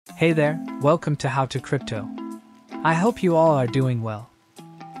Hey there, welcome to How to Crypto. I hope you all are doing well.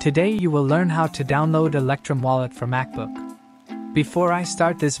 Today you will learn how to download Electrum wallet for MacBook. Before I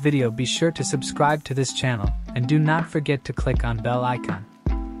start this video, be sure to subscribe to this channel and do not forget to click on bell icon.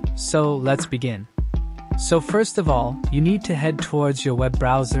 So let's begin. So first of all, you need to head towards your web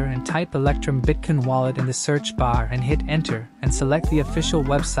browser and type Electrum Bitcoin wallet in the search bar and hit enter and select the official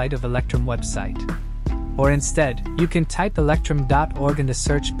website of Electrum website. Or instead, you can type electrum.org in the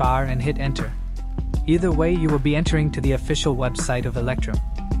search bar and hit enter. Either way, you will be entering to the official website of Electrum.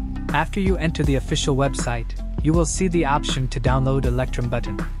 After you enter the official website, you will see the option to download Electrum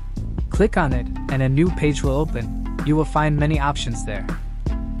button. Click on it and a new page will open. You will find many options there.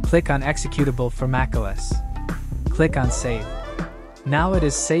 Click on executable for macOS. Click on save. Now it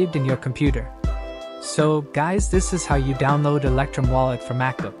is saved in your computer. So guys, this is how you download Electrum wallet for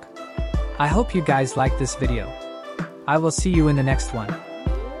MacBook. I hope you guys like this video. I will see you in the next one.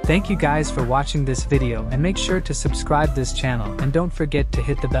 Thank you guys for watching this video and make sure to subscribe this channel and don't forget to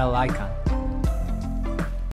hit the bell icon.